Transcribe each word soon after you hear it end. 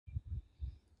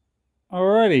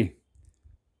Alrighty,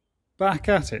 back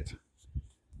at it.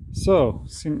 So,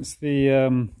 since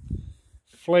the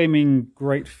flaming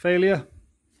great failure,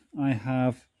 I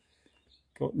have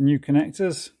got new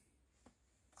connectors,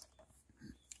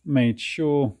 made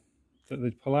sure that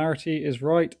the polarity is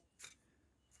right.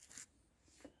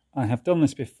 I have done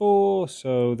this before,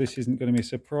 so this isn't going to be a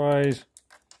surprise.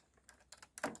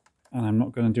 And I'm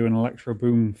not going to do an electro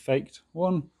boom faked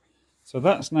one. So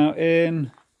that's now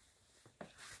in.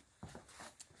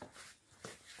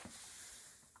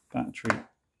 Battery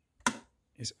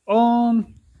is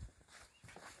on.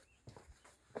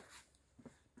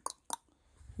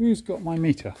 Who's got my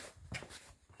meter?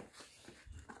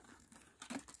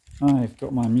 I've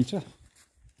got my meter.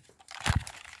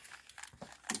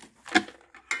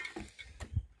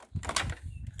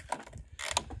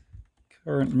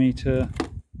 Current meter.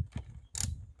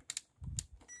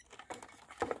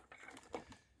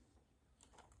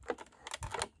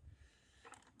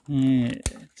 Yeah,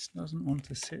 it doesn't want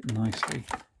to sit nicely.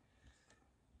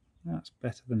 That's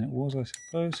better than it was, I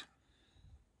suppose.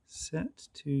 Set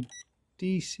to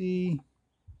DC.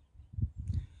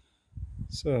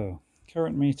 So,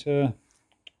 current meter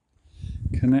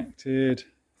connected.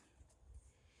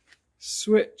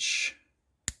 Switch.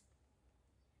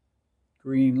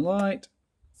 Green light.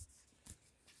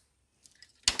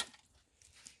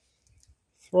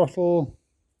 Throttle.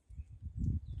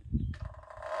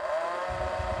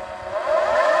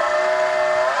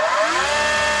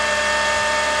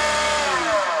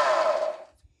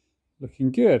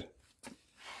 Looking good.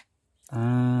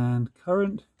 And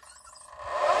current.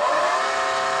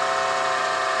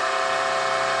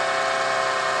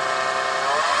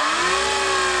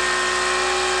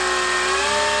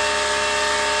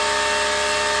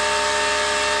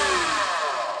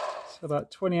 So about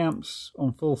 20 amps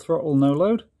on full throttle, no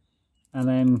load, and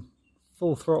then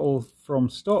full throttle from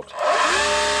stopped.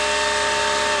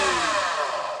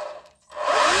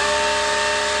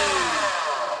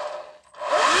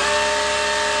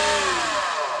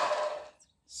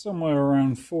 Somewhere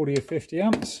around 40 or 50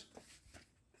 amps.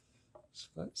 So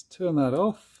let's turn that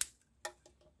off.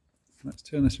 Let's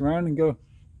turn this around and go,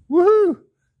 woohoo!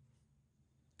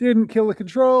 Didn't kill the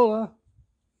controller.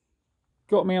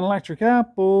 Got me an electric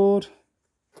outboard.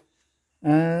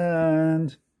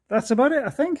 And that's about it, I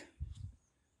think.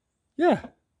 Yeah.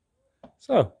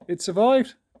 So it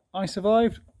survived. I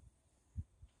survived.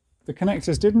 The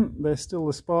connectors didn't. There's still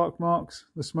the spark marks,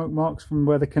 the smoke marks from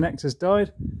where the connectors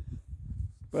died.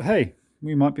 But hey,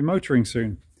 we might be motoring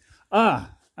soon.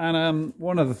 And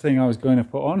one other thing I was going to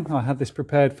put on, I had this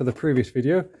prepared for the previous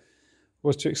video,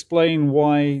 was to explain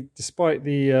why, despite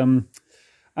the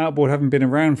outboard having been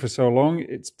around for so long,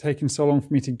 it's taken so long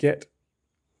for me to get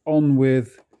on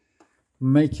with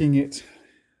making it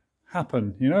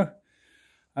happen, you know?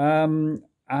 And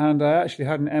I actually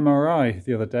had an MRI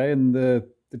the other day, and the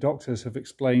doctors have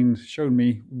shown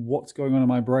me what's going on in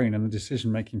my brain and the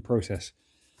decision-making process.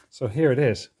 So here it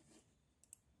is.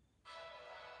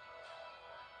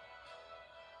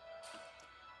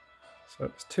 So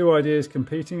it's two ideas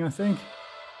competing, I think.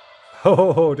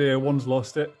 Oh dear, one's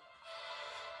lost it.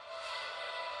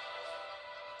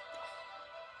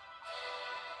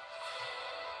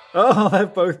 Oh,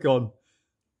 they've both gone.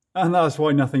 And that's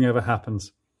why nothing ever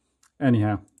happens.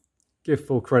 Anyhow, give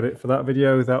full credit for that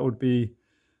video. That would be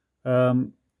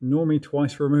Normie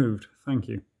twice removed. Thank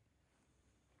you.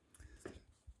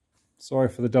 Sorry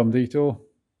for the dumb detour.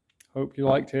 Hope you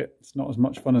liked it. It's not as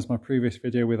much fun as my previous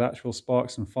video with actual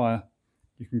sparks and fire.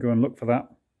 You can go and look for that.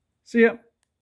 See ya!